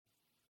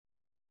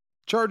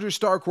Chargers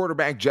star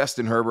quarterback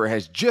Justin Herbert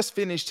has just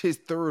finished his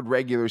third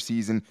regular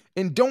season,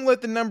 and don't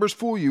let the numbers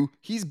fool you,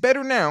 he's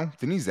better now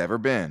than he's ever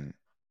been.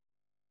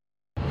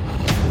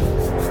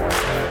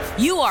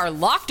 You are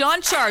Locked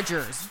On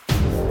Chargers,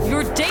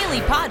 your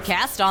daily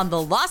podcast on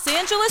the Los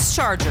Angeles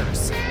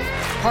Chargers,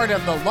 part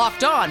of the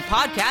Locked On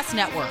Podcast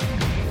Network,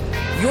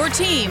 your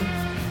team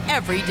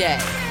every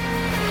day.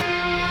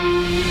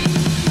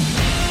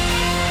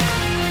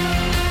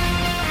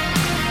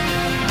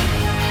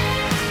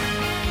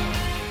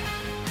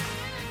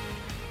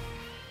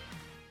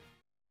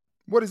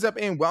 What is up,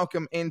 and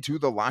welcome into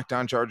the Locked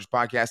On Chargers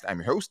podcast. I'm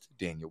your host,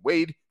 Daniel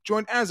Wade,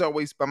 joined as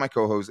always by my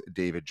co-host,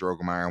 David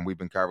Drogemeyer, and we've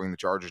been covering the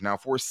Chargers now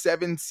for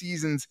 7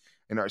 seasons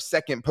in our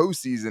second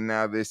postseason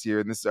now this year,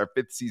 and this is our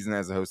 5th season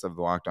as a host of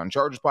the Locked On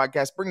Chargers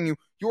podcast, bringing you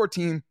your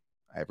team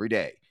every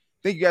day.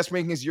 Thank you guys for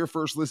making us your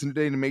first listen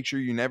today. To make sure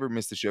you never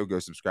miss the show, go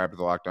subscribe to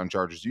the Locked On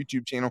Chargers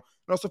YouTube channel,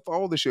 and also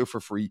follow the show for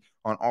free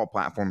on all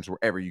platforms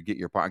wherever you get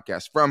your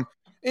podcast from.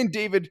 And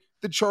David,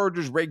 the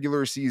Chargers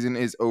regular season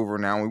is over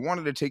now. We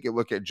wanted to take a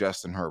look at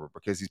Justin Herbert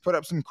because he's put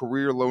up some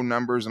career low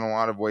numbers in a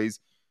lot of ways,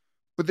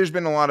 but there's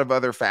been a lot of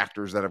other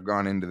factors that have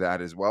gone into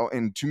that as well.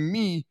 And to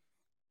me,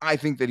 I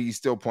think that he's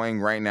still playing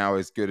right now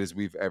as good as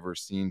we've ever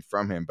seen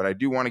from him. But I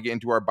do want to get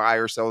into our buy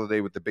or sell today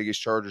with the biggest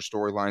Charger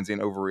storylines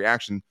and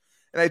overreaction.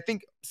 And I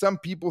think some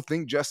people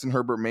think Justin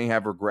Herbert may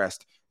have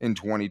regressed in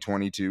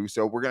 2022.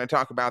 So we're going to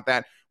talk about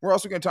that. We're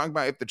also going to talk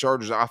about if the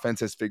Chargers offense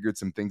has figured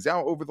some things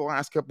out over the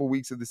last couple of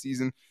weeks of the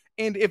season.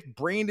 And if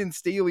Brandon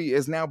Staley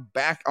is now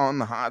back on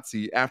the hot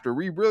seat after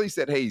we really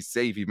said, hey, he's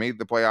safe. He made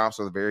the playoffs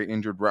with a very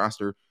injured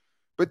roster.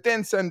 But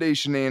then Sunday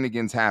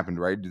shenanigans happened,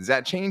 right? Does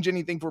that change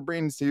anything for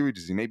Brandon Staley?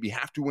 Does he maybe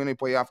have to win a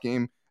playoff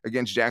game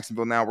against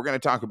Jacksonville now? We're going to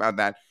talk about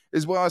that,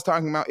 as well as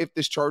talking about if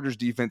this Chargers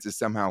defense is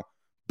somehow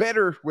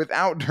better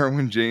without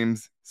Derwin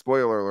James.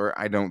 Spoiler alert,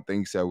 I don't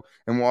think so.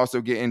 And we'll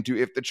also get into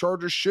if the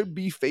Chargers should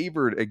be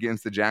favored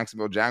against the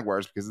Jacksonville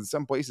Jaguars, because in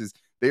some places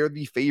they are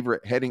the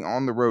favorite heading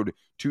on the road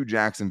to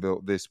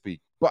Jacksonville this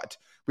week. But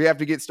we have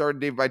to get started,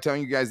 Dave, by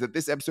telling you guys that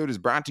this episode is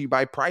brought to you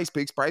by Prize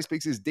Picks. Prize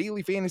Picks is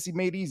daily fantasy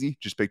made easy.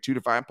 Just pick 2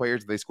 to 5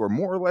 players. If they score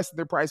more or less than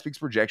their Prize Picks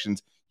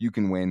projections, you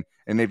can win.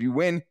 And if you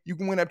win, you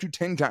can win up to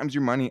 10 times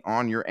your money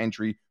on your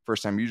entry.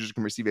 First-time users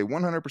can receive a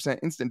 100%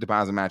 instant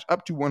deposit match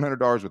up to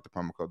 $100 with the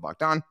promo code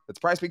Locked On. That's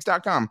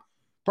PrizePicks.com,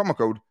 promo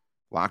code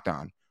Locked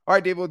On. All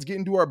right, Dave, let's get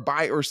into our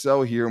buy or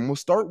sell here, and we'll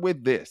start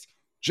with this.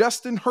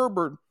 Justin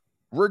Herbert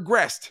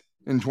regressed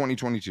in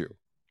 2022.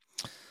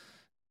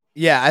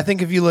 Yeah, I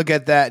think if you look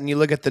at that and you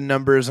look at the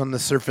numbers on the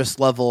surface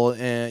level,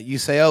 you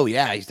say, oh,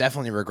 yeah, he's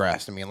definitely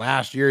regressed. I mean,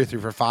 last year he threw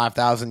for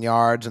 5,000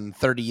 yards and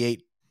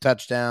 38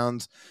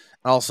 touchdowns,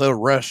 also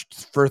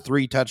rushed for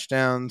 3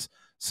 touchdowns.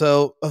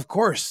 So, of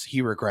course,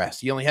 he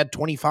regressed. He only had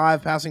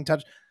 25 passing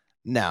touch.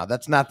 No,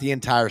 that's not the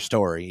entire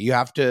story. You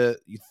have to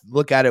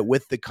look at it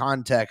with the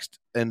context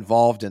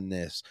involved in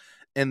this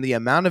and the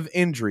amount of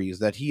injuries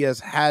that he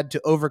has had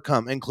to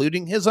overcome,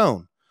 including his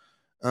own.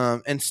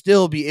 And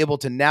still be able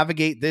to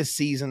navigate this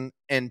season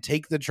and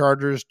take the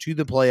Chargers to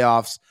the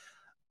playoffs.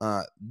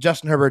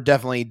 Justin Herbert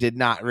definitely did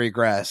not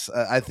regress.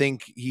 I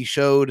think he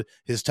showed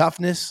his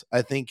toughness.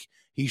 I think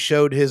he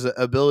showed his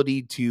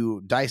ability to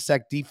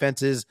dissect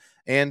defenses.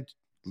 And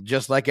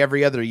just like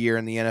every other year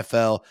in the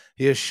NFL,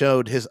 he has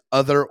showed his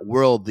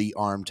otherworldly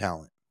arm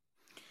talent.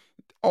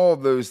 All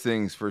of those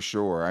things for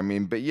sure. I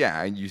mean, but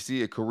yeah, you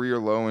see a career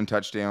low in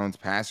touchdowns,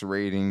 passer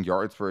rating,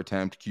 yards per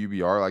attempt,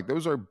 QBR. Like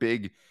those are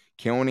big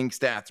counting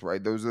stats,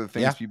 right? Those are the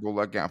things people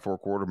look at for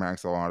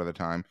quarterbacks a lot of the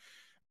time.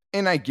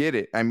 And I get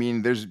it. I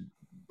mean, there's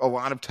a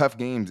lot of tough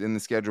games in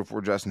the schedule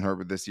for Justin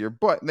Herbert this year,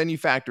 but then you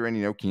factor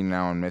in, Keenan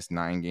Allen missed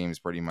 9 games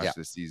pretty much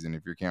this season.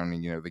 If you're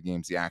counting, the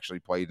games he actually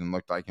played and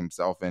looked like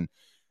himself in.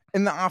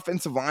 And the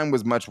offensive line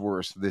was much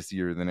worse this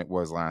year than it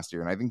was last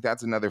year. And I think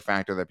that's another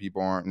factor that people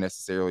aren't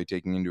necessarily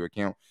taking into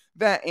account.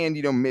 That and,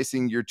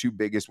 missing your 2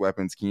 biggest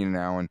weapons, Keenan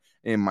Allen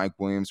and Mike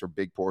Williams, for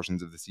big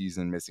portions of the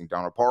season, missing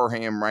Donald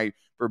Parham, right,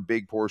 for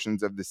big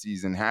portions of the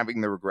season,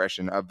 having the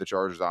regression of the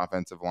Chargers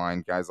offensive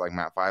line, guys like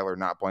Matt Filer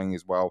not playing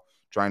as well,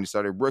 trying to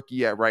start a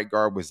rookie at right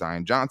guard with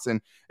Zion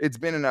Johnson. It's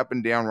been an up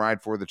and down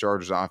ride for the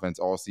Chargers offense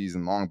all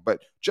season long,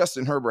 but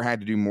Justin Herbert had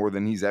to do more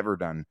than he's ever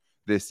done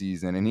this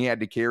season, and he had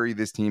to carry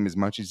this team as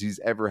much as he's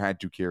ever had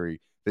to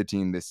carry the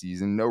team this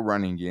season. No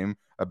running game,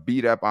 a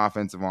beat-up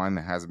offensive line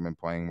that hasn't been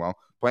playing well,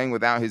 playing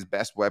without his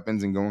best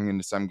weapons and going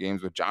into some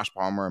games with Josh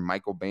Palmer and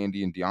Michael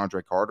Bandy and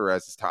DeAndre Carter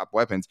as his top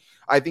weapons.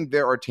 I think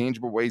there are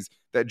tangible ways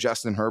that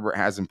Justin Herbert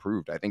has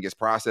improved. I think his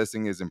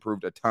processing has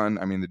improved a ton.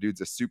 I mean, the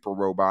dude's a super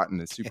robot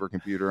and a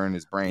supercomputer in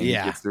his brain. He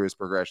gets through his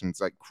progressions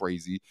like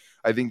crazy.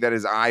 I think that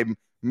his eye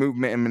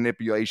movement and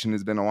manipulation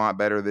has been a lot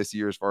better this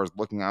year as far as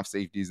looking off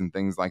safeties and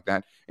things like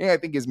that. And I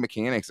think his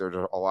mechanics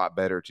are a lot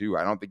better too.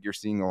 I don't think you're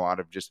seeing a lot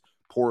of just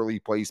poorly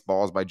placed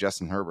balls by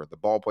Justin Herbert. The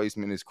ball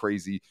placement is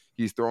crazy.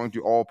 He's throwing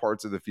to all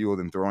parts of the field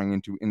and throwing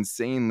into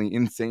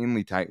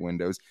insanely tight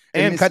windows.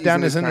 And cut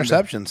down his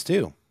interceptions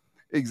too.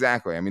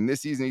 Exactly. I mean,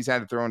 this season he's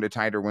had to throw into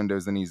tighter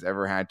windows than he's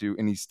ever had to,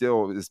 and he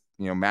still is,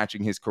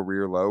 matching his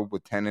career low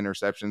with 10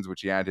 interceptions,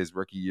 which he had his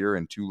rookie year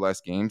and 2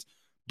 less games.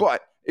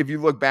 But if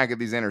you look back at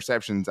these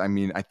interceptions, I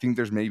mean, I think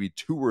there's maybe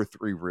 2 or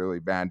 3 really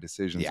bad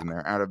decisions in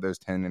there out of those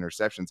 10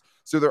 interceptions.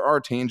 So there are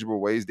tangible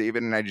ways,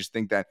 David, and I just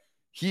think that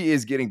he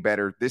is getting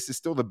better. This is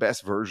still the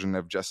best version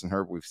of Justin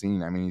Herbert we've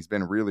seen. I mean, he's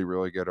been really,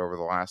 really good over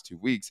the last 2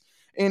 weeks,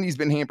 and he's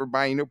been hampered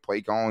by,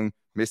 play calling,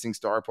 missing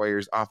star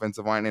players,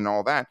 offensive line, and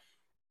all that.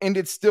 And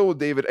it's still,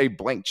 David, a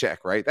blank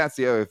check, right? That's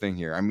the other thing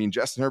here. I mean,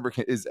 Justin Herbert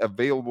is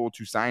available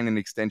to sign an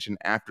extension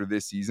after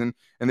this season,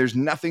 and there's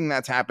nothing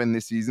that's happened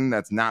this season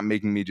that's not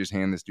making me just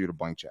hand this dude a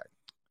blank check.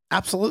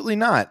 Absolutely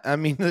not. I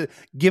mean,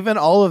 given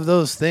all of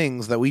those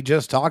things that we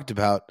just talked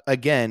about,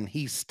 again,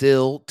 he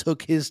still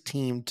took his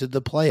team to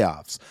the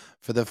playoffs.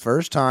 For the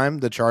first time,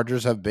 the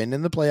Chargers have been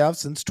in the playoffs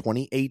since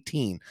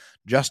 2018.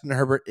 Justin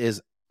Herbert is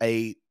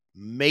a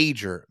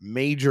major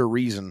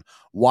reason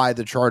why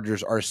the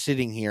Chargers are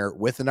sitting here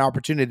with an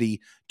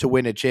opportunity to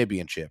win a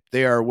championship.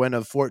 They are one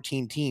of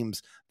 14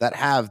 teams that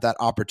have that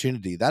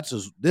opportunity.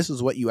 This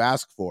is what you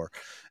ask for.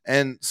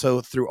 And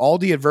so through all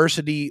the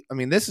adversity, I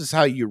mean, this is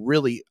how you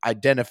really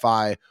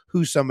identify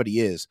who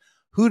somebody is.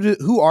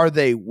 Who are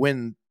they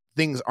when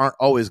things aren't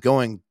always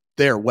going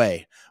their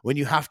way, when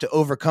you have to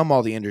overcome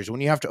all the injuries,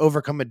 when you have to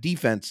overcome a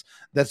defense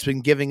that's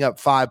been giving up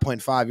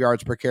 5.5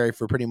 yards per carry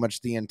for pretty much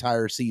the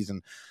entire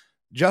season.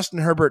 Justin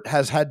Herbert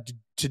has had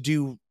to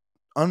do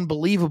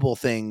unbelievable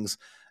things.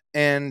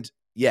 And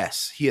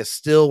yes, he is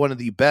still one of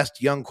the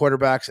best young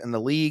quarterbacks in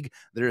the league.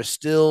 There is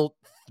still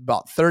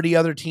about 30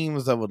 other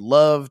teams that would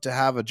love to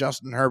have a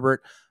Justin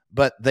Herbert,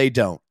 but they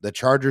don't. The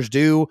Chargers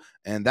do,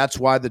 and that's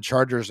why the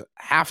Chargers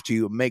have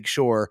to make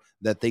sure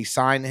that they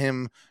sign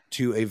him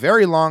to a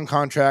very long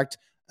contract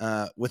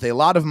with a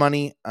lot of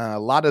money, a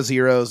lot of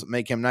zeros,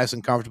 make him nice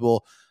and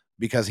comfortable,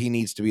 because he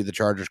needs to be the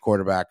Chargers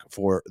quarterback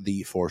for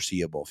the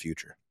foreseeable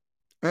future.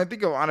 And I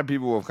think a lot of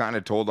people have kind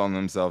of told on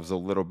themselves a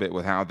little bit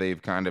with how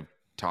they've kind of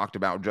talked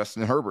about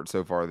Justin Herbert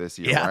so far this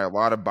year. Yeah. Right? A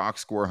lot of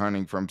box score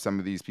hunting from some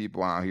of these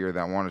people out here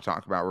that want to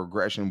talk about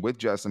regression with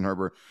Justin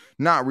Herbert,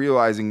 not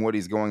realizing what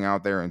he's going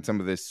out there and some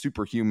of the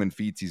superhuman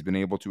feats he's been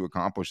able to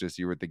accomplish this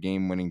year with the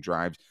game-winning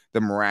drives, the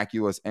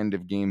miraculous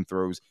end-of-game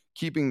throws,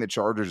 keeping the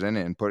Chargers in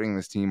it and putting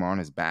this team on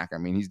his back. I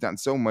mean, he's done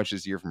so much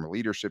this year from a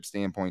leadership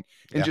standpoint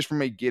and just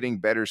from a getting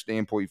better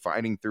standpoint,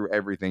 fighting through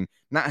everything,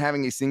 not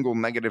having a single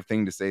negative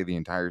thing to say the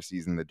entire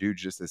season. The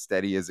dude's just as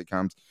steady as it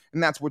comes,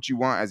 and that's what you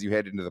want as you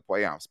head into the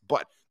playoffs.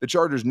 But the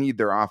Chargers need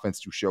their offense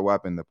to show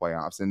up in the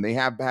playoffs, and they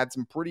have had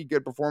some pretty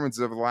good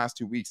performances over the last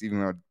 2 weeks, even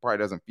though it probably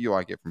doesn't feel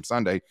like it from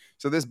Sunday.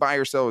 So this buy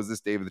or sell is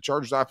this, David. The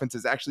Chargers offense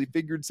has actually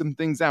figured some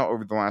things out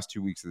over the last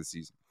 2 weeks of the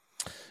season.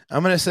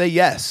 I'm going to say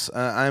yes.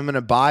 I'm going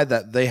to buy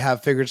that they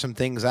have figured some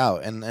things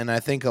out. And I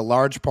think a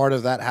large part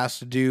of that has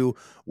to do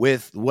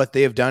with what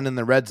they have done in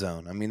the red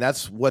zone. I mean,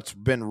 that's what's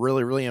been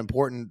really, really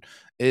important,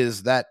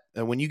 is that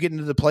when you get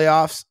into the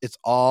playoffs, it's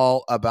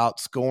all about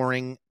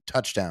scoring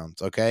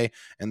touchdowns, okay?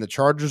 And the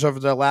Chargers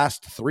over the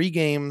last 3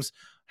 games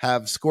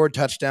have scored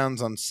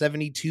touchdowns on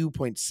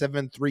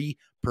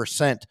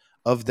 72.73%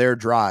 of their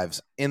drives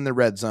in the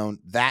red zone.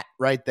 That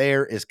right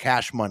there is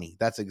cash money.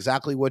 That's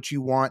exactly what you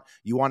want.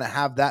 You want to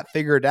have that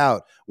figured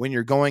out when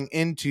you're going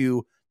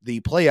into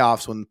the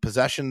playoffs, when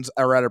possessions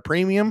are at a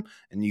premium,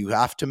 and you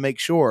have to make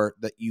sure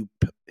that you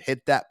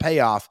hit that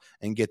payoff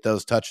and get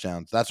those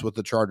touchdowns. That's what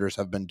the Chargers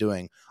have been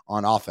doing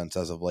on offense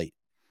as of late.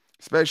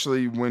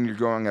 Especially when you're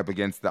going up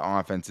against the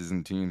offenses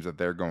and teams that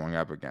they're going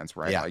up against,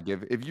 right? Yeah. Like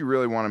if you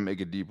really want to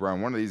make a deep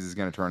run, one of these is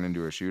going to turn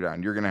into a shootout,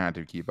 and you're going to have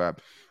to keep up.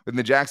 In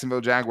the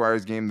Jacksonville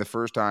Jaguars game, the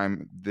first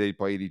time they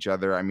played each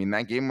other, I mean,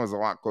 that game was a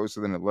lot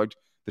closer than it looked.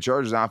 The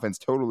Chargers offense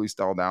totally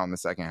stalled out in the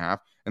second half,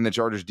 and the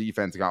Chargers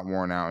defense got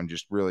worn out and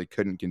just really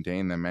couldn't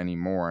contain them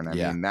anymore. And I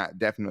mean, that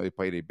definitely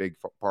played a big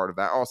part of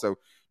that. Also,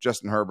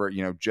 Justin Herbert,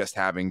 just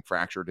having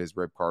fractured his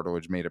rib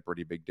cartilage made a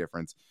pretty big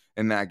difference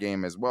in that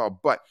game as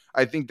well. But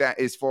I think that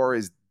as far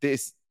as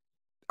this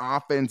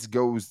offense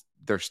goes,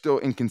 there's still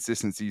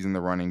inconsistencies in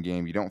the running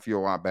game. You don't feel a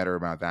lot better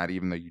about that,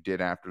 even though you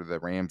did after the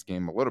Rams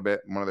game a little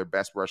bit. One of their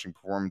best rushing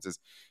performances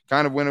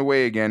kind of went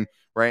away again,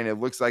 right? And it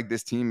looks like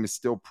this team is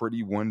still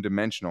pretty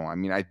one-dimensional. I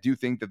mean, I do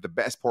think that the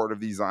best part of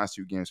these last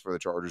 2 games for the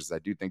Chargers is I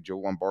do think Joe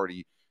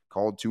Lombardi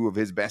called 2 of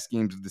his best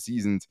games of the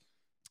season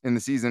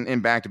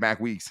in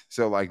back-to-back weeks.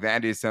 So, like,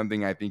 that is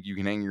something I think you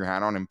can hang your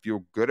hat on and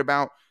feel good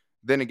about.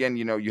 Then again,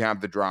 you have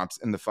the drops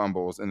and the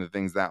fumbles and the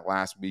things that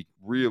last week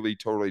really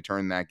totally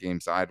turned that game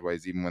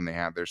sideways, even when they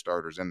have their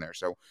starters in there.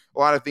 So a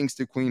lot of things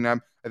to clean up.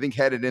 I think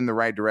headed in the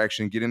right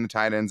direction, getting the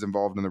tight ends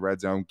involved in the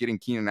red zone, getting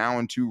Keenan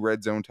Allen 2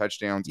 red zone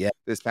touchdowns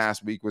this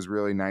past week was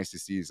really nice to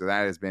see. So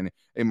that has been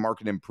a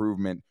marked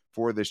improvement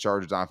for this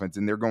Chargers offense,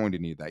 and they're going to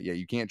need that. Yeah,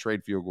 you can't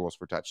trade field goals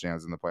for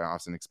touchdowns in the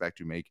playoffs and expect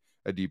to make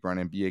a deep run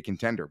and be a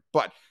contender.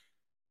 But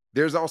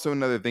there's also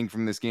another thing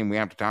from this game we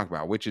have to talk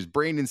about, which is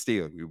Brandon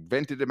Staley. We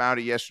vented about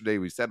it yesterday.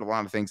 We said a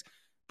lot of things,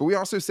 but we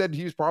also said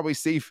he was probably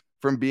safe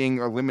from being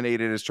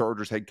eliminated as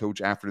Chargers head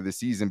coach after the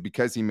season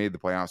because he made the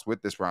playoffs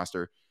with this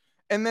roster.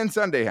 And then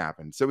Sunday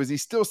happened. So is he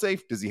still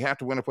safe? Does he have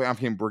to win a playoff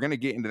game? We're going to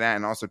get into that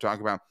and also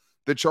talk about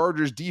the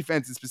Chargers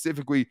defense and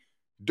specifically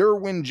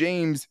Derwin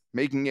James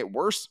making it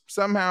worse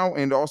somehow,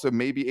 and also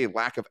maybe a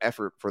lack of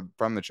effort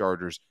from the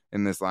Chargers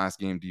in this last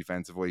game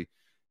defensively.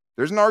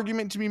 There's an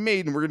argument to be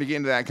made, and we're going to get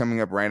into that coming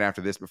up right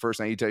after this. But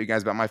first, I need to tell you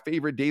guys about my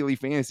favorite daily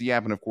fantasy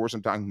app, and of course,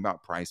 I'm talking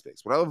about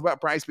PrizePicks. What I love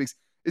about PrizePicks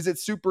is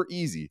it's super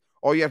easy.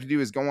 All you have to do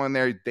is go on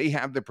there. They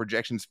have the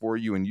projections for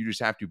you, and you just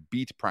have to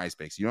beat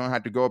PrizePicks. You don't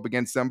have to go up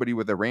against somebody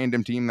with a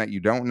random team that you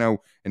don't know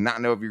and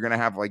not know if you're going to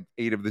have like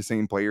 8 of the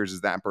same players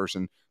as that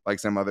person, like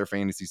some other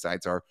fantasy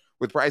sites are.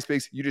 With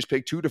PrizePicks, you just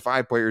pick 2 to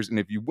 5 players, and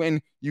if you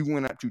win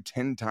up to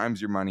 10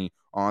 times your money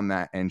on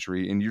that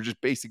entry, and you're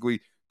just basically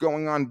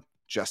going on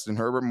Justin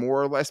Herbert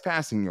more or less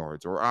passing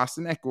yards, or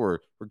Austin Eckler,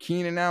 or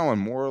Keenan Allen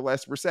more or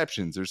less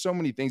receptions. There's so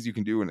many things you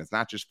can do, and it's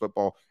not just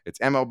football. It's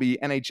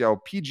MLB, NHL,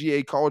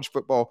 PGA, college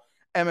football,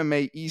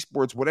 MMA,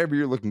 esports, whatever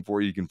you're looking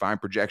for. You can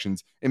find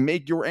projections and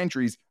make your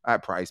entries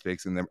at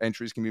PrizePicks, and the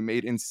entries can be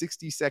made in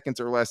 60 seconds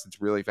or less. It's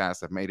really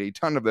fast. I've made a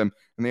ton of them,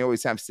 and they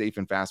always have safe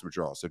and fast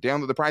withdrawals. So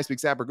download the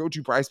PrizePicks app or go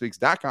to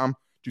prizepicks.com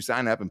to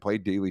sign up and play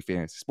daily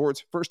fantasy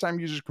sports. First-time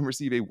users can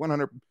receive a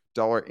 $100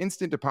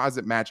 instant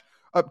deposit match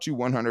up to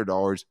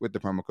 $100 with the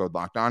promo code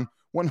LOCKEDON.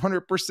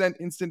 100%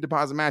 instant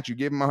deposit match. You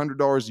give them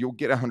 $100, you'll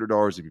get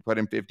 $100. If you put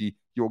in 50,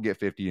 you'll get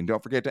 50. And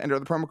don't forget to enter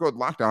the promo code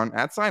LOCKEDON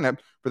at sign up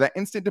for that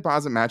instant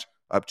deposit match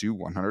up to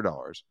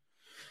 $100.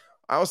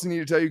 I also need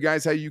to tell you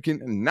guys how you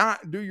can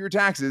not do your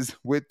taxes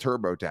with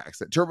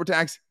TurboTax. At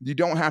TurboTax, you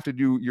don't have to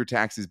do your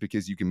taxes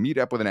because you can meet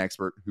up with an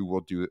expert who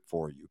will do it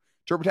for you.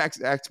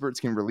 TurboTax experts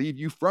can relieve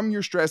you from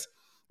your stress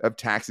of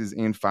taxes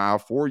and file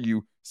for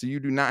you, so you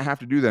do not have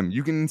to do them.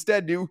 You can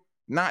instead do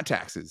not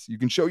taxes. You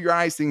can show your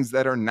eyes things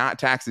that are not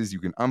taxes. You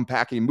can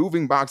unpack a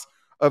moving box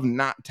of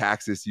not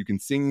taxes. You can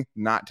sing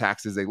not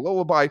taxes a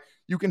lullaby.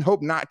 You can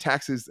hope not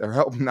taxes or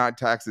help not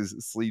taxes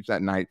sleeps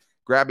at night.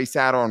 Grab a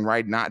saddle and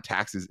ride not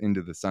taxes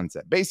into the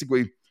sunset.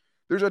 Basically,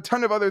 there's a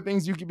ton of other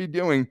things you could be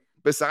doing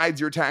besides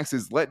your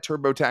taxes. Let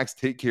TurboTax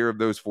take care of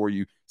those for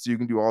you so you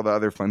can do all the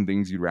other fun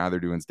things you'd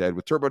rather do instead.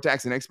 With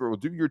TurboTax, an expert will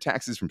do your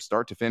taxes from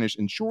start to finish,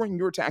 ensuring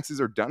your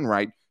taxes are done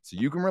right so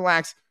you can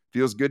relax.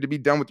 Feels good to be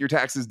done with your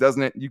taxes,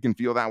 doesn't it? You can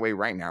feel that way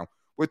right now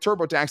with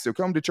TurboTax. So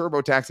come to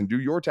TurboTax and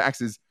do your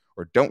taxes,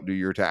 or don't do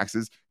your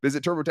taxes.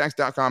 Visit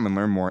TurboTax.com and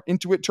learn more.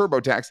 Intuit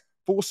TurboTax,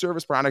 full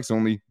service products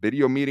only.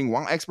 Video meeting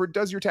while expert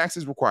does your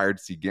taxes required.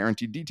 See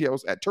guaranteed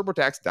details at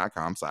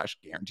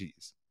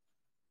TurboTax.com/guarantees.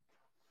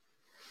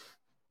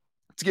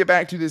 Let's get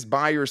back to this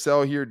buy or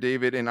sell here,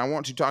 David, and I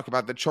want to talk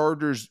about the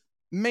Chargers'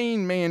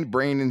 main man,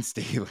 Brandon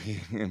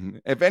Staley.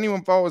 And if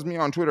anyone follows me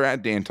on Twitter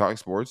at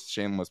DanTalkSports,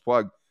 shameless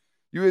plug,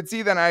 you would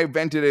see that I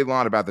vented a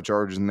lot about the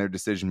Chargers and their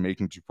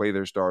decision-making to play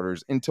their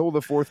starters until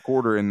the fourth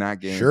quarter in that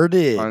game. Sure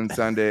did. On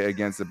Sunday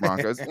against the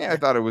Broncos. Yeah, I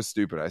thought it was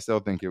stupid. I still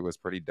think it was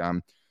pretty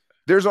dumb.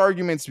 There's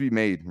arguments to be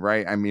made,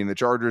 right? I mean, the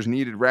Chargers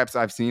needed reps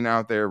I've seen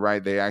out there,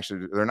 right?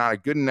 They're not a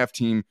good enough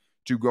team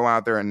to go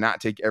out there and not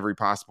take every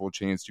possible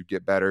chance to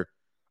get better.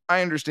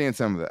 I understand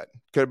some of that.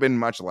 Could have been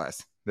much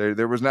less.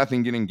 There was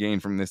nothing getting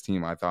gained from this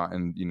team, I thought,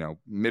 and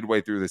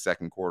midway through the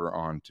second quarter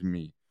on to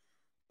me.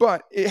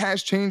 But it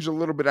has changed a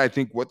little bit, I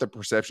think, what the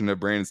perception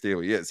of Brandon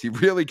Staley is. He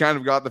really kind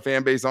of got the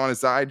fan base on his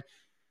side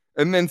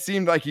and then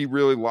seemed like he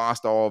really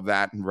lost all of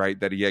that, right,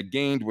 that he had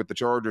gained with the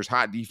Chargers'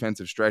 hot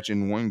defensive stretch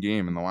in one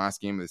game in the last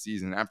game of the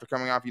season after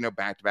coming off,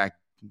 back-to-back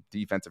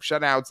defensive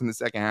shutouts in the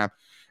second half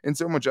and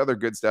so much other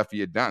good stuff he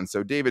had done.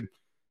 So, David,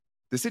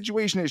 the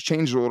situation has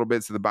changed a little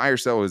bit. So the buy or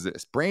sell is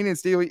this. Brandon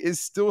Staley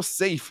is still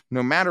safe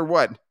no matter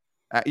what,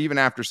 even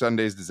after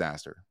Sunday's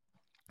disaster.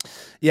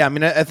 Yeah, I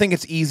mean, I think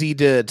it's easy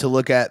to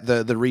look at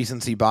the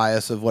recency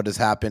bias of what has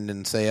happened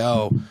and say,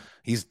 oh,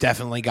 he's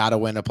definitely got to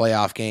win a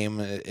playoff game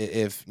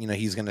if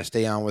he's going to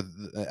stay on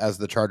as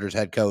the Chargers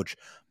head coach.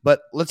 But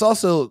let's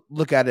also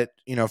look at it,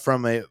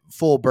 from a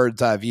full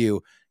bird's eye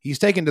view. He's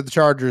taken the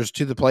Chargers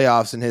to the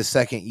playoffs in his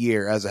second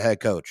year as a head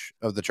coach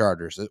of the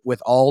Chargers,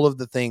 with all of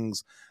the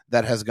things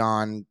that has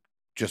gone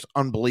just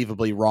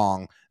unbelievably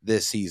wrong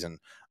this season.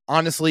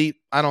 Honestly,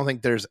 I don't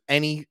think there's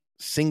any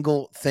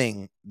single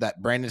thing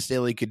that Brandon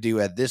Staley could do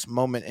at this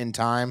moment in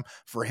time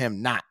for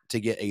him not to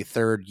get a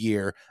third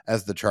year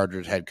as the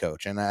Chargers head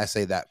coach. And I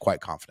say that quite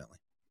confidently.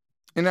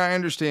 And I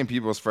understand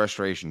people's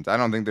frustrations. I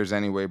don't think there's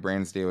any way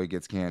Brandon Staley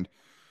gets canned.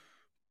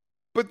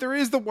 But there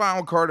is the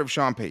wild card of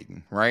Sean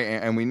Payton, right?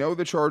 And we know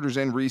the Chargers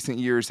in recent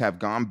years have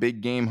gone big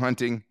game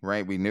hunting,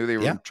 right? We knew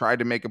they tried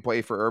to make a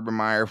play for Urban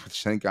Meyer,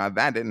 which thank God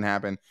that didn't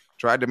happen.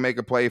 Tried to make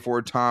a play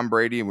for Tom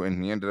Brady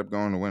when he ended up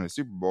going to win a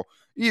Super Bowl.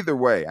 Either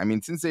way, I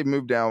mean, since they've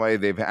moved to LA,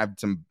 they've had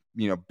some,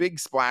 big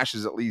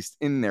splashes, at least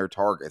in their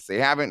targets. They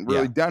haven't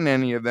really done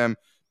any of them.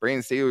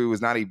 Brandon Staley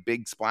was not a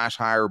big splash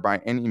hire by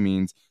any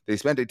means. They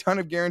spent a ton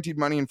of guaranteed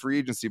money in free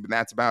agency, but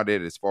that's about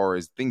it as far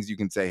as things you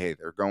can say, hey,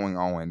 they're going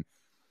all in.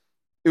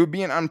 it would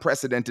be an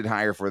unprecedented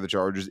hire for the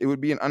Chargers. It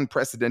would be an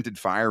unprecedented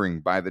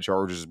firing by the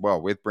Chargers as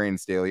well with Brandon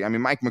Staley. I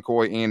mean, Mike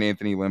McCoy and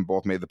Anthony Lynn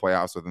both made the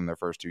playoffs within their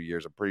first 2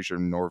 years. I'm pretty sure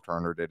Norv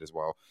Turner did as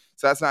well.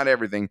 So that's not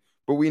everything.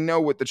 But we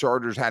know what the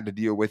Chargers had to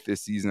deal with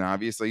this season,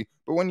 obviously.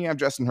 But when you have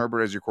Justin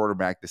Herbert as your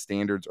quarterback, the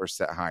standards are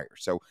set higher.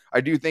 So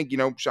I do think,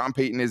 Sean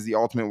Payton is the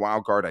ultimate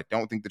wild card. I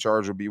don't think the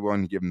Chargers will be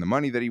willing to give him the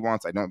money that he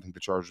wants. I don't think the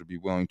Chargers will be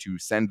willing to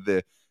send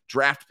the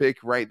draft pick,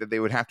 right, that they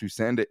would have to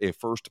send a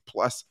first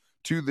plus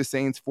to the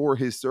Saints for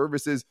his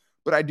services.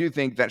 But I do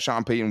think that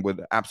Sean Payton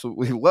would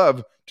absolutely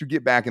love to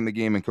get back in the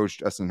game and coach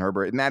Justin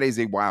Herbert, and that is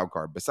a wild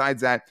card.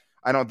 Besides that,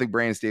 I don't think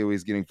Brandon Staley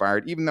is getting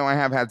fired, even though I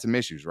have had some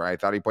issues, right? I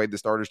thought he played the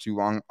starters too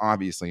long,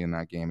 obviously, in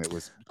that game. It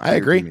was. I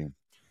agree.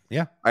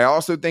 Yeah. I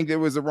also think it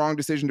was the wrong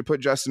decision to put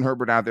Justin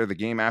Herbert out there the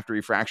game after he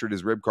fractured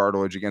his rib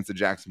cartilage against the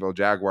Jacksonville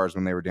Jaguars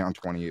when they were down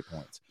 28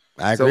 points.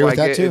 I agree with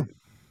that too.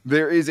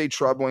 There is a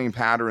troubling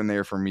pattern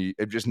there for me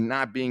of just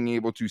not being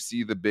able to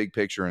see the big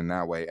picture in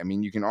that way. I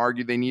mean, you can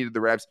argue they needed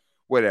the reps.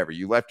 Whatever.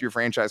 You left your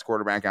franchise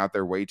quarterback out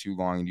there way too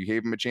long and you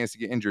gave him a chance to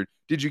get injured.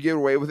 Did you get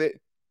away with it?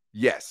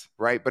 Yes.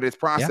 Right. But it's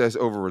process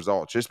over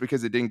results. Just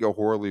because it didn't go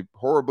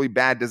horribly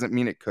bad doesn't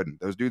mean it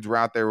couldn't. Those dudes were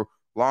out there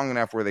long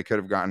enough where they could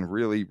have gotten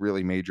really,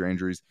 really major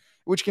injuries,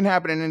 which can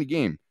happen in any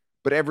game.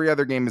 But every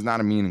other game is not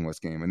a meaningless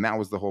game. And that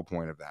was the whole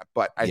point of that.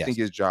 But I think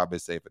his job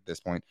is safe at this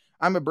point.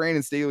 I'm a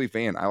Brandon Staley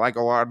fan. I like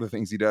a lot of the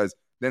things he does.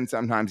 Then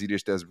sometimes he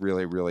just does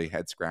really, really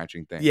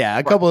head-scratching things. Yeah,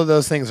 a couple of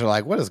those things are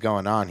like, what is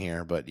going on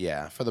here? But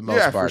yeah, for the most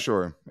part. Yeah, for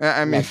sure.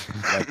 I mean,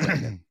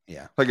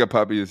 yeah. Like a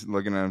puppy is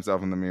looking at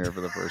himself in the mirror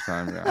for the first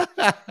time.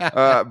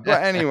 Yeah.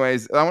 But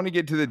anyways, I want to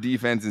get to the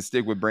defense and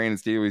stick with Brandon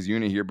Staley's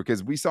unit here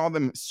because we saw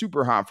them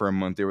super hot for a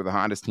month. They were the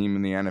hottest team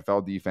in the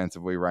NFL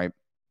defensively, right?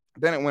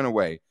 Then it went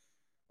away.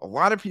 A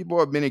lot of people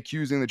have been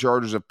accusing the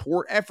Chargers of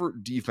poor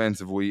effort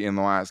defensively in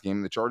the last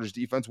game. The Chargers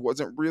defense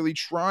wasn't really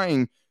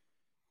trying.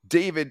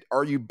 David,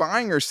 are you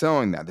buying or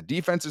selling that? The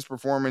defense's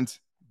performance,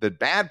 the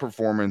bad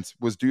performance,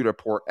 was due to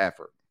poor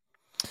effort.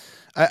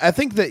 I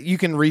think that you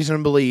can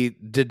reasonably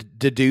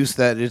deduce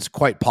that it's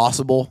quite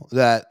possible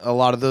that a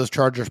lot of those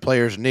Chargers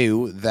players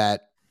knew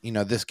that,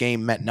 this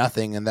game meant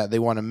nothing and that they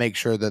want to make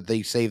sure that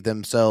they save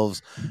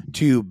themselves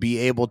to be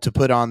able to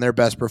put on their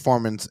best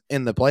performance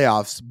in the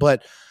playoffs.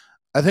 But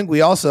I think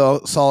we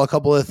also saw a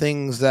couple of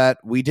things that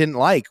we didn't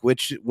like,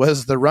 which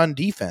was the run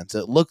defense.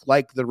 It looked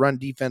like the run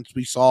defense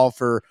we saw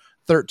for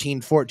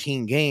 13,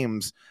 14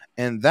 games.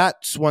 And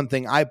that's one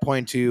thing I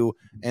point to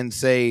and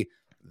say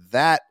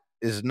that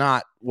is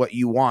not what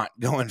you want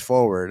going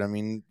forward. I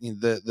mean,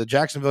 the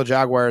Jacksonville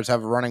Jaguars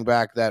have a running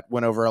back that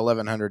went over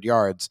 1,100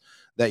 yards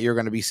that you're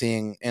going to be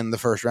seeing in the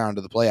first round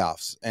of the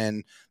playoffs.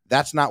 And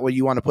that's not what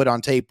you want to put on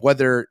tape,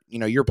 whether,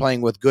 you're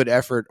playing with good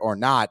effort or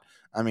not.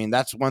 I mean,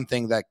 that's one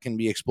thing that can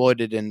be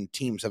exploited and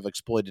teams have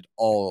exploited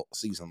all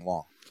season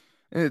long.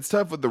 And it's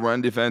tough with the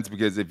run defense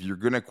because if you're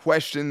going to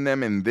question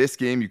them in this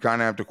game, you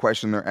kind of have to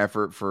question their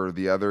effort for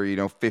the other,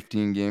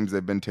 15 games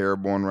they've been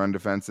terrible in run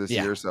defense this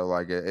year. So,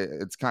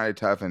 it's kind of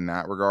tough in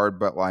that regard.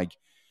 But,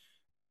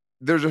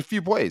 there's a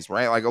few plays,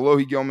 right? Like,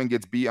 Alohi Gilman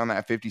gets beat on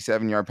that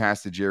 57-yard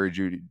pass to Jerry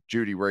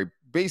Jeudy where he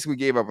basically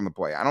gave up on the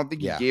play. I don't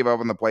think he gave up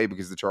on the play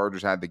because the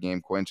Chargers had the game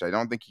clinched. I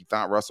don't think he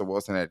thought Russell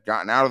Wilson had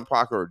gotten out of the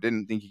pocket or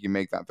didn't think he could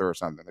make that throw or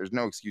something. There's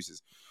no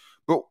excuses.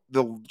 But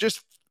the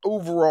just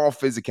overall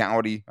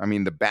physicality, I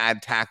mean, the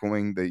bad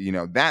tackling,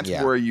 that's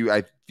where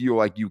I feel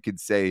like you could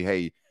say,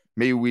 hey,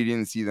 maybe we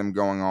didn't see them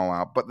going all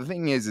out. But the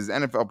thing is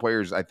NFL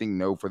players, I think,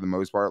 know for the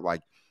most part,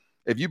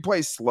 if you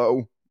play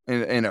slow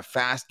in a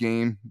fast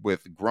game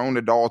with grown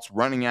adults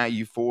running at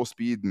you full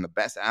speed and the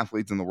best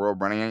athletes in the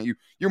world running at you,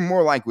 you're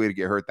more likely to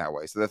get hurt that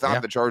way. So the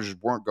thought the Chargers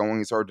weren't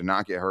going as hard to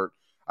not get hurt,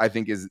 I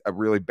think is a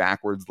really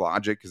backwards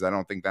logic because I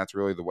don't think that's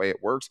really the way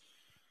it works.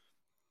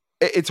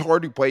 It's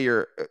hard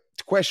to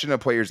question a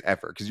player's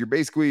effort because you're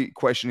basically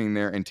questioning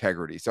their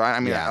integrity. So,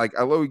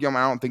 Alohi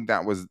Gilman, I don't think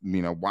that was,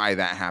 why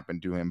that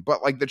happened to him. But,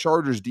 the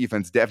Chargers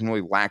defense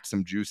definitely lacked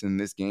some juice in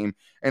this game.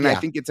 And I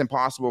think it's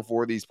impossible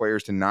for these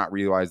players to not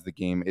realize the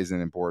game isn't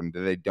important,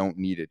 that they don't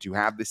need it, to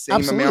have the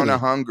same amount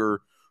of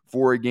hunger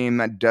for a game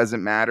that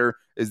doesn't matter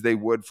as they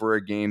would for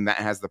a game that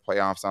has the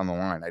playoffs on the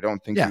line. I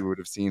don't think we would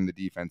have seen the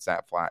defense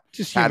that flat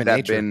had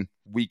that been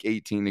week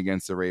 18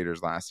 against the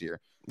Raiders last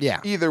year.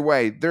 Yeah. Either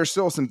way, there's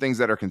still some things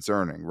that are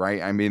concerning,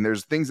 right? I mean,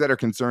 there's things that are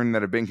concerning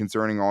that have been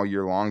concerning all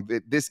year long.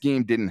 This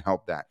game didn't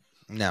help that.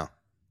 No.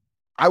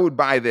 I would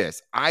buy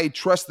this. I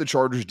trust the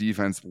Chargers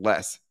defense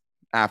less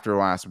after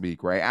last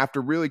week, right?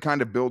 After really kind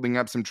of building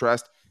up some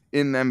trust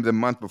in them the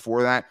month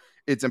before that,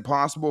 it's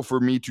impossible for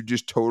me to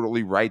just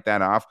totally write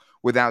that off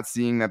without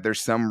seeing that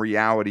there's some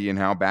reality in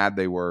how bad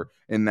they were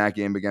in that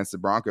game against the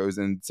Broncos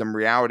and some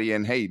reality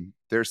in, hey,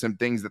 there's some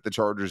things that the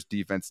Chargers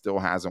defense still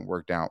hasn't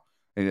worked out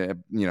in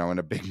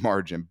a big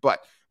margin.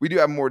 But we do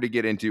have more to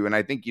get into, and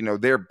I think,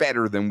 they're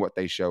better than what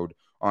they showed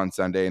on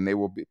Sunday, and they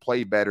will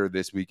play better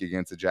this week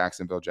against the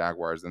Jacksonville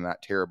Jaguars than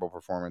that terrible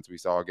performance we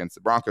saw against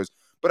the Broncos.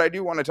 But I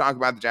do want to talk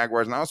about the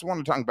Jaguars, and I also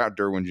want to talk about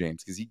Derwin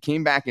James because he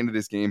came back into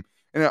this game,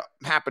 and it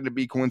happened to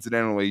be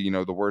coincidentally,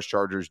 the worst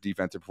Chargers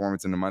defensive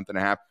performance in a month and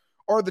a half.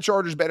 Are the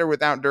Chargers better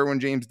without Derwin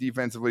James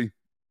defensively?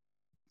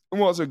 And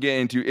we'll also get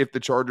into if the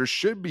Chargers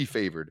should be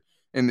favored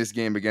in this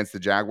game against the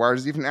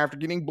Jaguars, even after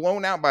getting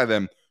blown out by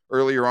them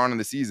earlier on in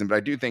the season. But I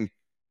do think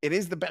it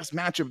is the best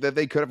matchup that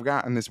they could have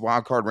gotten this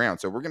wild card round.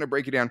 So we're going to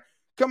break it down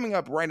coming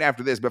up right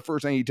after this. But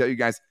first, I need to tell you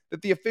guys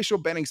that the official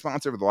betting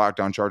sponsor of the Locked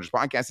On Chargers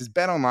podcast is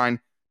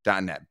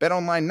BetOnline.net.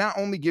 BetOnline not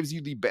only gives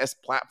you the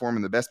best platform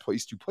and the best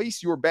place to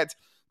place your bets,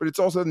 but it's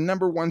also the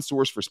number one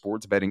source for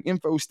sports betting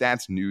info,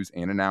 stats, news,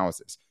 and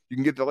analysis. You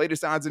can get the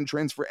latest odds and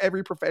trends for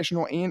every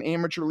professional and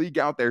amateur league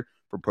out there,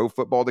 from pro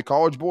football to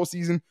college bowl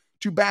season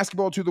to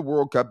basketball to the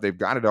World Cup. They've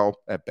got it all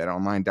at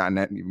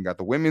BetOnline.net. And even got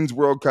the Women's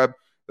World Cup,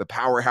 the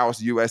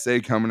Powerhouse USA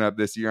coming up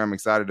this year. I'm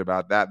excited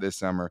about that this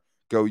summer.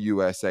 Go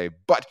USA.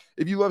 But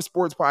if you love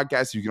sports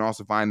podcasts, you can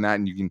also find that,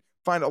 and you can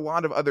find a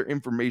lot of other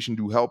information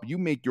to help you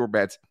make your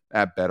bets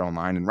at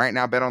BetOnline. And right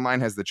now,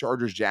 BetOnline has the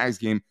Chargers-Jags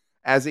game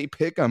as a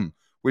pick'em,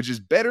 which is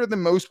better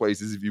than most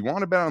places. If you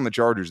want to bet on the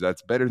Chargers,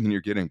 that's better than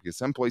you're getting, because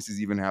some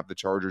places even have the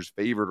Chargers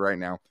favored right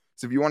now.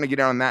 So if you want to get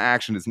on that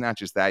action, it's not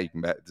just that. You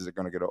can bet, is it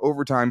going to go to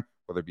overtime?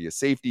 Will there be a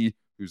safety?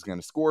 Who's going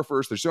to score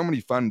first? There's so many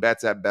fun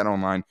bets at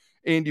BetOnline.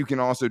 And you can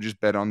also just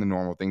bet on the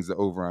normal things, the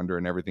over-under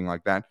and everything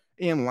like that,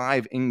 and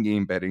live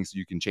in-game betting, so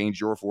you can change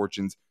your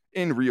fortunes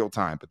in real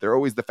time. But they're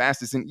always the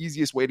fastest and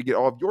easiest way to get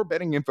all of your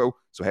betting info.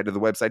 So head to the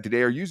website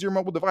today or use your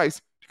mobile device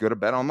to go to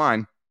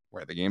BetOnline,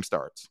 where the game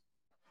starts.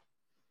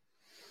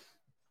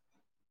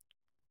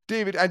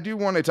 David, I do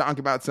want to talk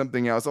about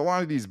something else. A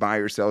lot of these buy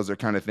or sells are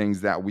kind of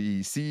things that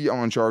we see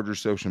on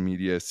Chargers social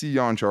media, see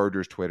on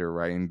Chargers Twitter,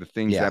 right? And the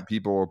things that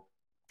people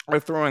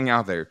are throwing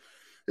out there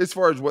as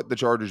far as what the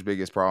Chargers'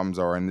 biggest problems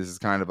are. And this is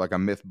kind of like a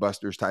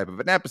Mythbusters type of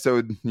an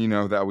episode,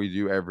 that we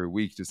do every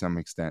week to some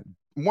extent.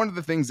 One of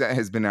the things that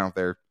has been out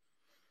there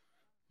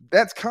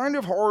that's kind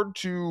of hard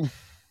to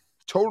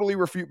totally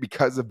refute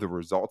because of the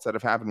results that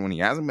have happened when he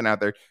hasn't been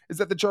out there is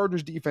that the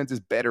Chargers defense is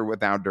better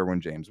without Derwin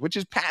James, which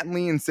is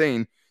patently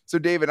insane. So,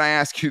 David, I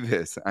ask you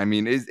this. I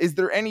mean, is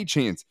there any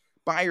chance,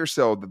 buy or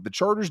sell, that the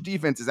Chargers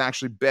defense is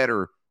actually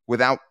better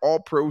without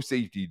all-pro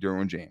safety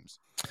Derwin James?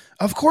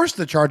 Of course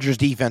the Chargers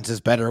defense is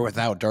better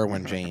without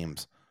Derwin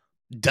James.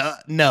 Duh.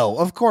 No,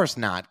 of course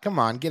not. Come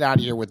on, get out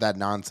of here with that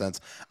nonsense.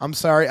 I'm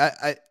sorry.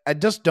 I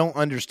just don't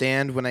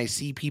understand when I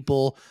see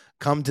people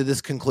come to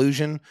this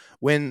conclusion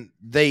when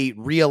they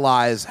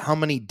realize how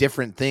many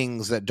different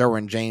things that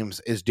Derwin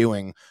James is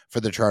doing for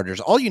the Chargers.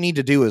 All you need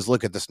to do is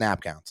look at the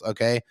snap counts,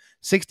 okay?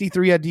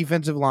 63 at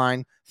defensive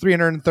line,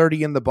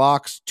 330 in the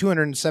box,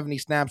 270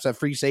 snaps at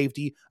free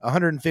safety,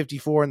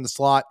 154 in the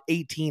slot,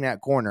 18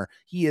 at corner.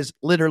 He is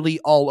literally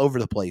all over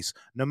the place.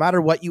 No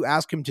matter what you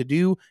ask him to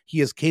do,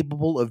 he is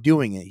capable of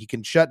doing it. He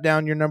can shut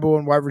down your number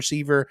one wide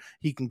receiver.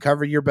 He can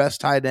cover your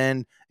best tight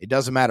end. It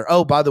doesn't matter.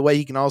 Oh, by the way,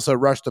 he can also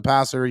rush the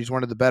passer. He's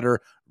one of the better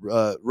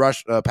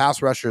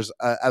pass rushers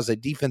as a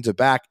defensive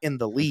back in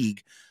the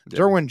league. Yeah.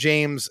 Derwin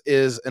James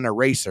is an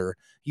eraser.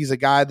 He's a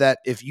guy that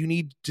if you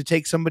need to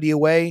take somebody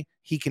away,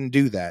 he can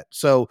do that.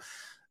 So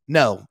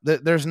no,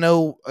 there's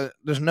no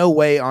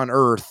way on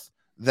earth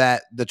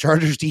that the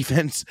Chargers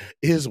defense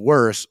is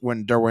worse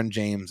when Derwin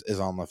James is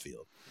on the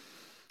field.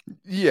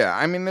 Yeah,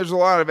 I mean, there's a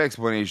lot of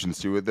explanations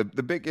to it.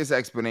 The biggest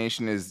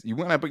explanation is you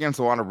went up against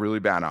a lot of really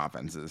bad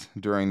offenses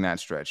during that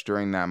stretch,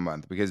 during that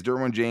month, because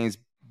Derwin James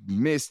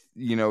missed,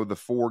 the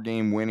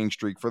 4-game winning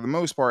streak for the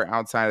most part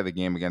outside of the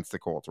game against the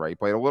Colts, right? He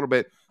played a little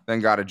bit, then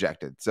got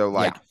ejected.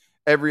 So,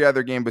 every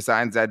other game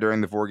besides that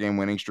during the 4-game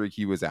winning streak,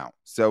 he was out.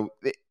 So,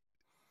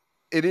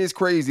 it is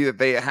crazy that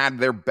they had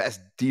their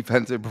best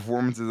defensive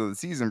performances of the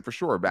season for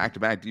sure.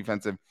 Back-to-back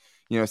defensive,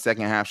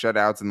 second half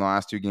shutouts in the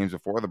last 2 games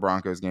before the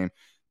Broncos game.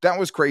 That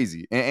was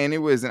crazy, and it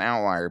was an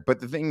outlier. But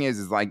the thing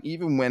is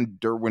even when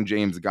Derwin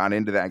James got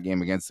into that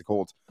game against the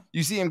Colts,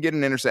 you see him get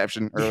an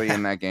interception early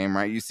in that game,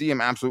 right? You see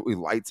him absolutely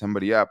light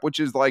somebody up, which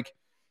is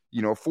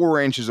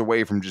 4 inches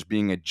away from just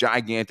being a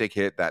gigantic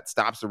hit that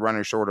stops the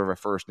runner short of a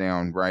first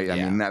down, right? Yeah.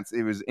 I mean,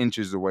 it was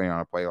inches away on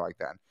a play like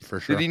that.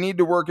 For sure. Did he need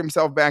to work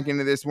himself back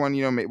into this one?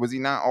 Was he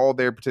not all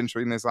there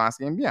potentially in this last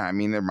game? Yeah, I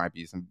mean, there might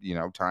be some,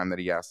 time that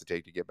he has to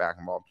take to get back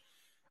involved.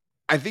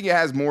 I think it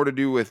has more to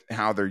do with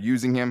how they're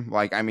using him.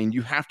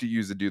 You have to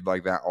use a dude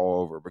like that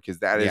all over because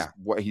that is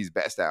what he's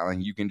best at.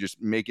 And you can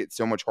just make it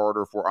so much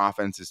harder for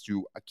offenses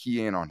to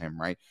key in on him,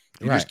 right?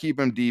 If you just keep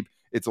him deep,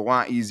 it's a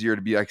lot easier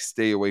to be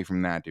stay away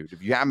from that dude.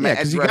 If you have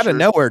because you got to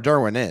know where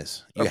Derwin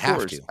is. You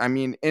have to. I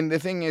mean, and the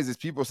thing is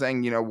people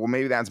saying, well,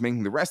 maybe that's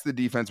making the rest of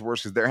the defense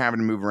worse because they're having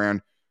to move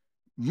around.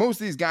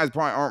 Most of these guys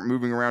probably aren't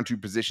moving around to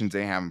positions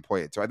they haven't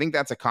played. So I think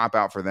that's a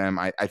cop-out for them.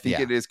 I think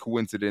it is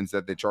coincidence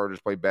that the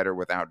Chargers play better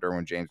without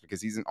Derwin James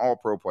because he's an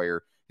all-pro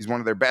player. He's one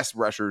of their best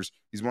rushers.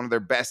 He's one of their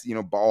best,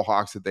 ball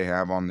hawks that they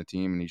have on the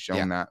team, and he's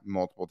shown that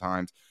multiple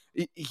times.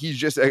 He's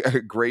just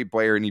a great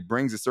player, and he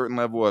brings a certain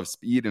level of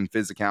speed and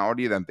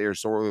physicality that they're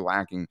sorely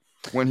lacking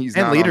when he's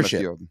not leadership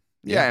on the field.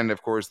 Yeah, and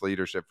of course,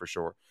 leadership for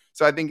sure.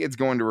 So I think it's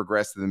going to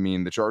regress to the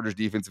mean. The Chargers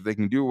defense, if they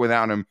can do it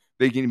without him,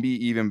 they can be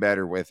even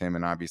better with him.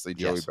 And obviously,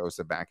 Joey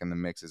Bosa back in the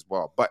mix as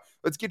well. But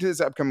let's get to this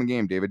upcoming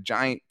game, David.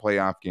 Giant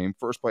playoff game,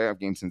 first playoff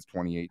game since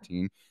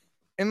 2018.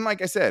 And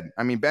like I said,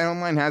 I mean,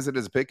 BetOnline has it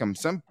as a pick 'em.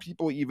 Some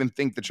people even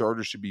think the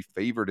Chargers should be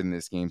favored in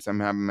this game. Some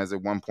have them as a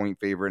 1-point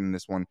favorite in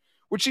this one,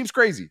 which seems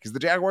crazy because the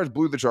Jaguars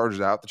blew the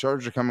Chargers out. The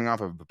Chargers are coming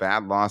off of a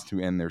bad loss to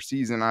end their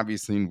season,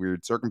 obviously in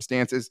weird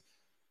circumstances.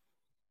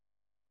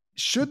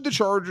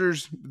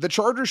 The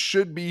Chargers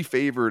should be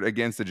favored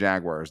against the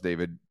Jaguars,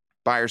 David.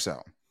 Buy or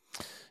sell?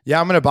 Yeah,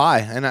 I'm going to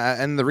buy.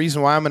 And the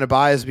reason why I'm going to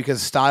buy is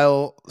because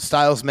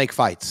styles make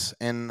fights.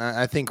 And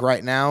I think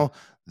right now,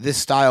 this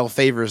style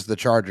favors the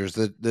Chargers.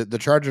 The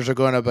Chargers are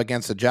going up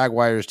against the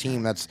Jaguars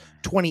team that's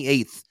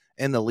 28th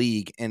in the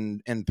league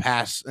in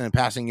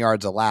passing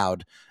yards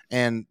allowed.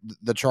 And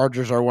the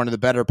Chargers are one of the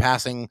better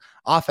passing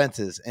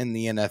offenses in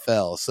the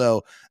NFL.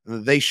 So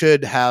they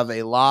should have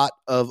a lot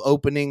of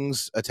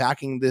openings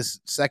attacking this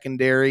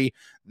secondary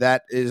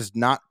that is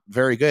not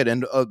very good.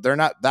 And they're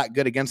not that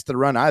good against the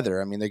run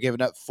either. I mean, they're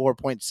giving up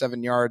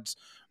 4.7 yards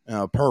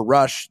per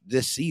rush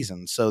this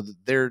season. So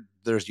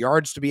there's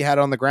yards to be had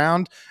on the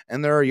ground,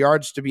 and there are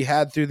yards to be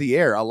had through the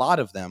air, a lot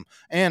of them.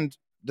 And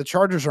the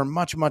Chargers are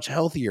much, much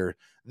healthier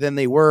than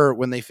they were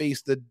when they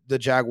faced the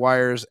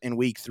Jaguars in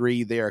week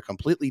 3. They are a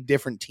completely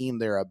different team.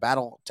 They're a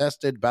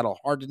battle-tested,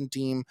 battle-hardened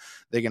team.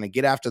 They're going to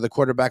get after the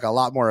quarterback a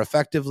lot more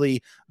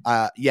effectively.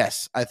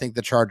 Yes, I think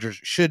the Chargers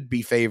should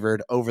be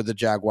favored over the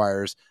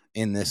Jaguars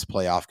in this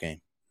playoff game.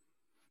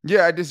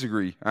 Yeah, I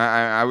disagree.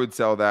 I would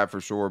sell that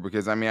for sure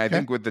because, I mean, I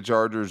think with the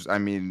Chargers, I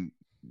mean,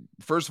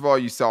 first of all,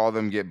 you saw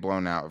them get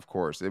blown out, of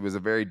course. It was a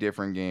very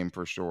different game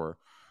for sure.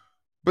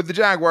 But the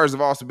Jaguars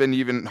have also been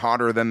even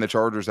hotter than the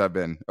Chargers have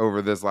been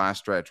over this last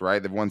stretch,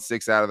 right? They've won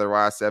 6 out of their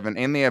last 7,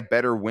 and they have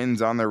better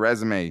wins on their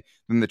resume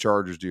than the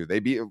Chargers do. They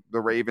beat the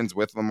Ravens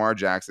with Lamar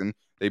Jackson.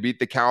 They beat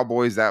the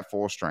Cowboys at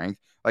full strength.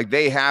 Like,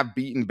 they have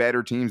beaten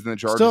better teams than the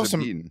Chargers have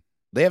beaten.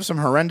 They have some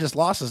horrendous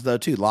losses, though,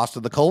 too. Lost to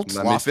the Colts,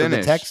 lost to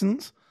the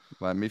Texans.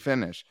 Let me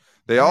finish.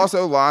 They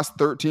also lost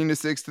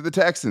 13-6 to the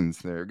Texans.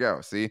 There you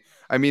go. See?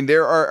 I mean,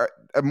 there are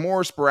a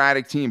more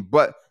sporadic team,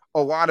 but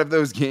a lot of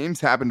those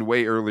games happened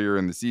way earlier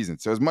in the season.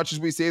 So as much as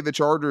we say the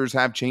Chargers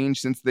have changed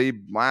since they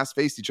last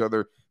faced each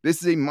other,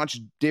 this is a much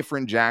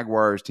different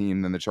Jaguars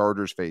team than the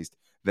Chargers faced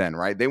then,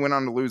 right? They went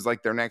on to lose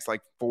like their next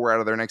 4 out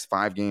of their next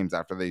 5 games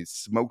after they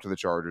smoked the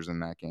Chargers in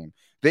that game.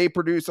 They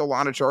produced a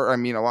lot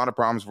of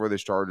problems for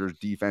this Chargers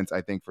defense,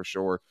 I think, for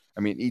sure.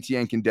 I mean,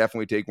 ETN can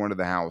definitely take one to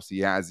the house. He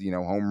has,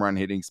 home run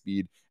hitting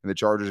speed, and the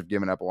Chargers have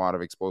given up a lot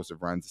of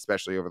explosive runs,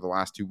 especially over the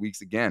last 2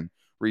 weeks again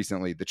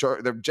recently.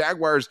 The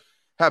Jaguars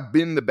have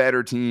been the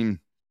better team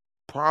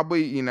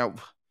probably, at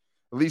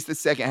least the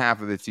second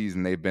half of the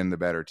season. They've been the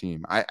better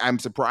team. I'm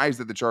surprised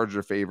that the Chargers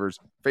are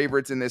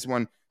favorites in this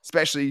one,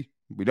 especially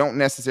we don't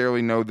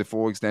necessarily know the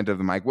full extent of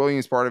the Mike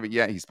Williams part of it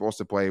yet. He's supposed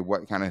to play.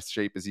 What kind of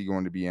shape is he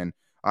going to be in?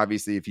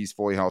 Obviously, if he's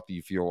fully healthy,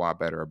 you feel a lot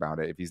better about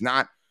it. If he's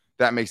not,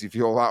 that makes you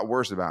feel a lot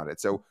worse about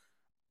it. So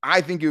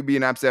I think it would be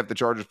an upset if the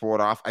Chargers pull it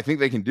off. I think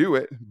they can do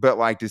it,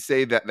 but to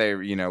say that they,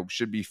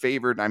 should be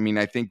favored, I mean,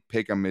 I think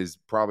Pick'em is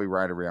probably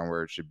right around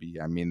where it should be.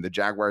 I mean, the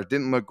Jaguars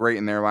didn't look great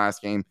in their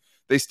last game.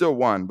 They still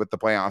won with the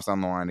playoffs on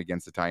the line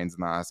against the Titans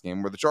in the last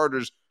game, where the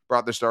Chargers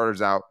brought their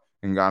starters out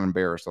and got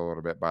embarrassed a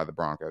little bit by the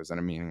Broncos in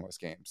a meaningless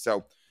game.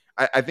 So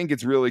I think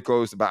it's really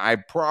close, but I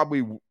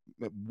probably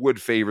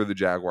would favor the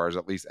Jaguars,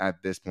 at least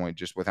at this point,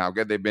 just with how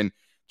good they've been.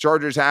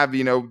 Chargers have,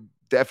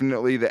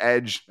 definitely the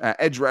edge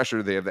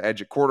rusher. They have the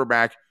edge at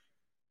quarterback.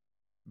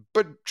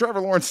 But Trevor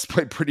Lawrence has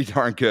played pretty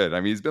darn good.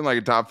 I mean, he's been like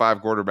a top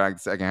 5 quarterback the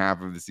second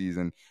half of the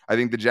season. I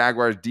think the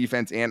Jaguars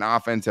defense and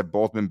offense have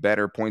both been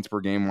better points per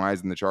game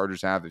wise than the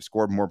Chargers have. They've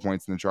scored more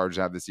points than the Chargers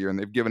have this year, and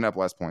they've given up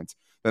less points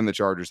than the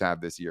Chargers have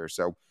this year.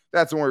 So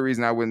that's the only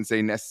reason I wouldn't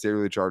say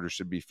necessarily the Chargers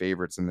should be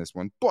favorites in this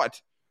one.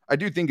 But I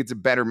do think it's a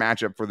better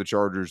matchup for the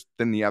Chargers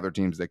than the other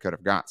teams they could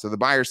have got. So the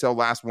buy or sell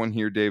last one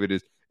here, David,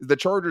 is the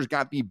Chargers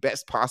got the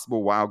best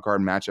possible wild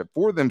card matchup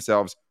for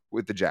themselves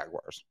with the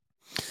Jaguars.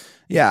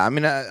 Yeah, I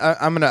mean,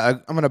 I'm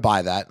gonna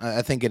buy that.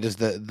 I think it is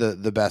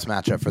the best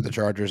matchup for the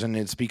Chargers, and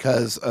it's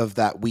because of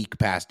that weak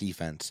pass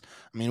defense.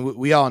 I mean,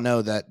 we all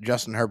know that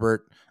Justin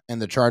Herbert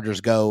and the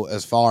Chargers go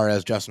as far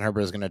as Justin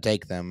Herbert is going to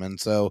take them, and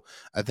so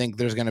I think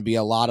there's going to be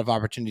a lot of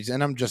opportunities.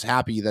 And I'm just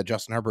happy that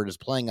Justin Herbert is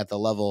playing at the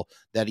level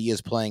that he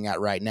is playing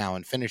at right now,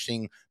 and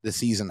finishing the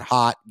season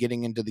hot,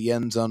 getting into the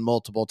end zone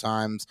multiple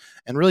times,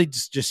 and really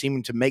just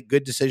seeming to make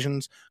good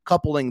decisions.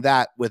 Coupling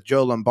that with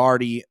Joe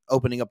Lombardi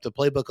opening up the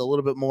playbook a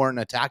little bit more and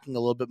attacking a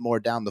little bit more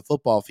down the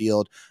football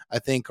field, I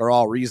think are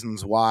all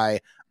reasons why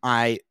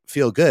I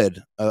feel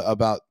good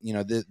about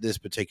this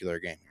particular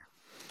game.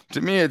 To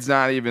me, it's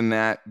not even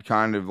that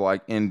kind of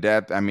in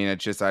depth. I mean,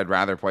 it's just I'd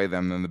rather play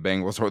them than the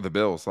Bengals or the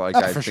Bills. I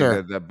think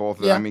sure. that both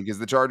of them, I mean, because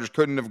the Chargers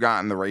couldn't have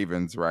gotten the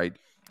Ravens, right?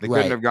 They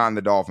couldn't have gotten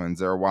the Dolphins.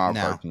 They're a wild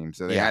card team.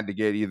 So they had to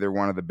get either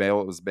one of the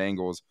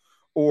Bengals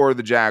or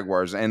the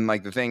Jaguars. And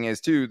the thing is,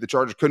 too, the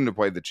Chargers couldn't have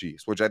played the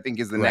Chiefs, which I think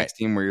is the next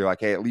team where you're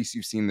like, hey, at least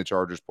you've seen the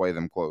Chargers play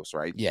them close,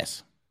 right?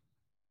 Yes.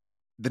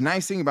 the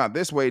nice thing about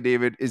this way,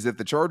 David, is that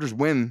the Chargers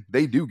win,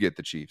 they do get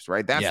the Chiefs,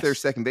 right? That's their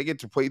second. They get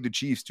to play the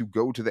Chiefs to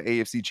go to the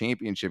AFC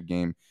Championship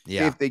game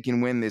if they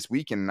can win this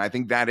weekend. And I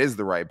think that is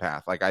the right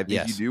path. Like, I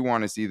think you do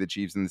want to see the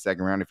Chiefs in the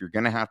second round if you're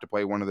going to have to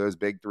play one of those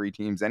big three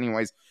teams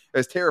anyways.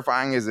 As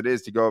terrifying as it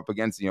is to go up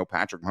against,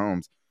 Patrick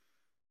Mahomes,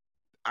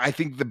 I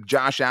think the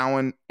Josh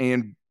Allen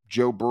and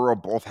Joe Burrow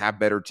both have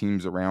better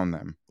teams around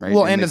them, right?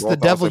 Well, and it's the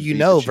devil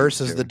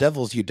versus the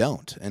devils you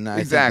don't. And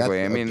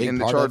exactly. I mean, and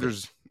the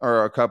Chargers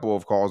are a couple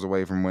of calls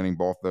away from winning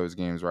both those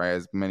games, right?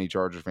 As many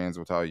Chargers fans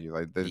will tell you,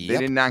 like they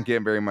did not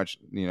get very much,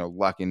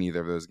 luck in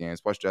either of those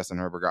games. Plus, Justin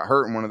Herbert got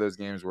hurt in one of those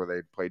games where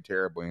they played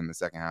terribly in the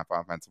second half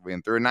offensively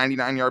and threw a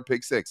 99-yard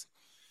pick six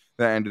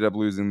that ended up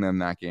losing them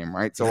that game,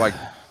 right? So, like,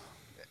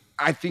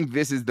 I think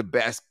this is the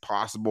best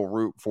possible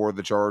route for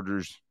the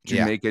Chargers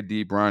to make a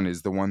deep run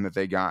is the one that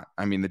they got.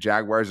 I mean, the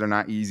Jaguars are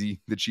not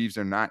easy. The Chiefs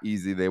are not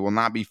easy. They will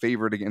not be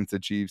favored against the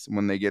Chiefs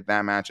when they get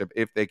that matchup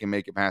if they can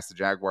make it past the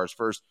Jaguars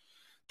first.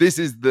 This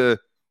is the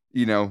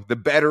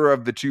better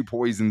of the two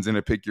poisons in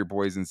a pick your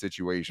poison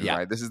situation,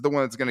 right? This is the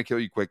one that's going to kill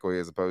you quickly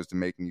as opposed to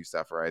making you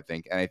suffer, I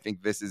think. And I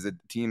think this is a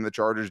team the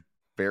Chargers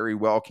very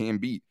well can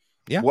beat.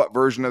 Yeah. What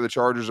version of the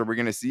Chargers are we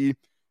going to see?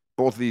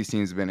 Both of these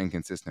teams have been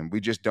inconsistent.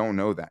 We just don't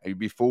know that. It'd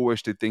be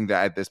foolish to think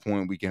that at this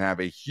point we can have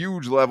a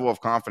huge level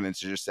of confidence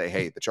to just say,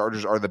 hey, the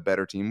Chargers are the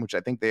better team, which I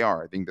think they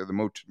are. I think they're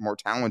the more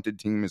talented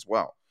team as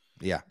well.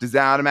 Yeah. Does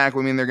that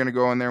automatically mean they're going to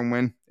go in there and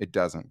win? It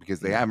doesn't, because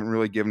they haven't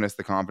really given us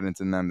the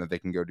confidence in them that they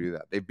can go do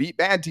that. They beat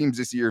bad teams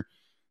this year.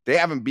 They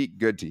haven't beat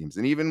good teams.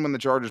 And even when the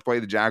Chargers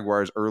played the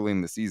Jaguars early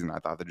in the season, I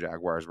thought the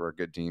Jaguars were a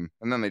good team.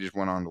 And then they just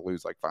went on to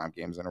lose like 5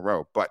 games in a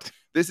row. But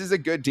this is a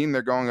good team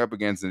they're going up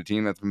against, and a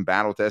team that's been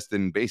battle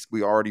tested and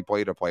basically already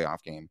played a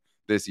playoff game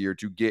this year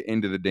to get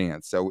into the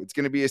dance. So it's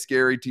going to be a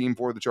scary team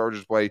for the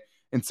Chargers to play.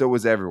 And so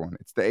is everyone.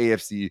 It's the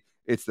AFC.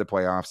 It's the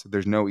playoffs.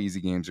 There's no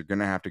easy games. You're going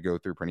to have to go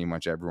through pretty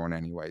much everyone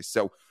anyway.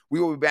 So we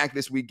will be back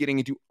this week getting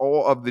into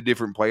all of the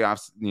different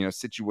playoffs,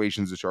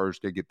 situations the Chargers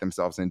could get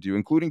themselves into,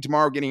 including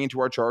tomorrow getting into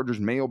our Chargers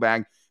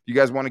mailbag. If you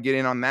guys want to get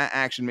in on that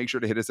action, make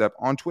sure to hit us up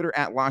on Twitter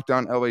at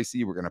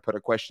LockedOnLAC. We're going to put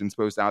a questions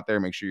post out there.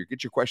 Make sure you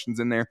get your questions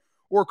in there,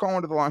 or call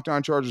into the Locked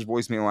On Chargers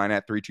voicemail line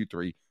at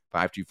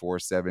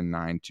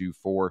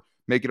 323-524-7924.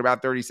 Make it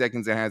about 30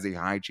 seconds. It has a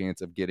high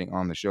chance of getting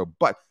on the show.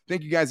 But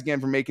thank you guys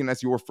again for making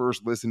us your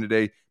first listen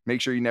today.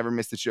 Make sure you never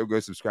miss the show. Go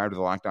subscribe to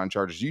the Locked On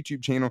Chargers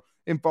YouTube channel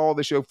and follow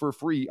the show for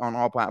free on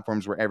all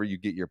platforms wherever you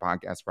get your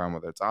podcast from,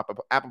 whether it's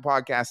Apple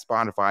Podcasts,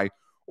 Spotify,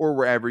 or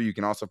wherever. You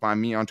can also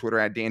find me on Twitter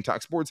at Dan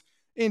Talk Sports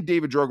and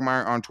David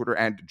Drogemeyer on Twitter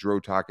at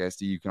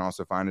DroTalkSD. You can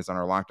also find us on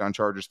our Locked On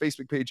Chargers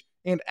Facebook page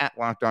and at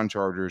Locked On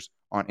Chargers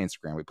on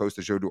Instagram. We post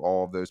the show to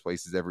all of those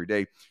places every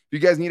day. If you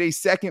guys need a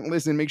second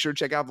listen, make sure to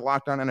check out the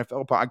Locked On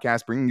NFL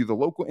podcast, bringing you the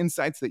local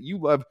insights that you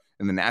love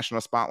in the national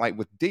spotlight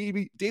with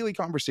daily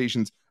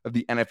conversations of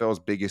the NFL's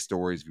biggest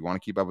stories. If you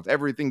want to keep up with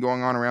everything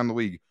going on around the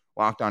league,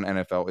 Locked On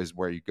NFL is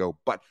where you go.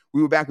 But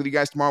we will be back with you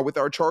guys tomorrow with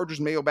our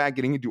Chargers mailbag,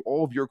 getting into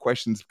all of your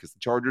questions because the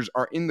Chargers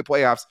are in the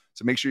playoffs.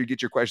 So make sure you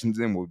get your questions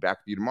in. We'll be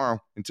back with you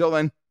tomorrow. Until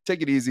then,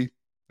 take it easy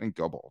and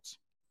go Bolts.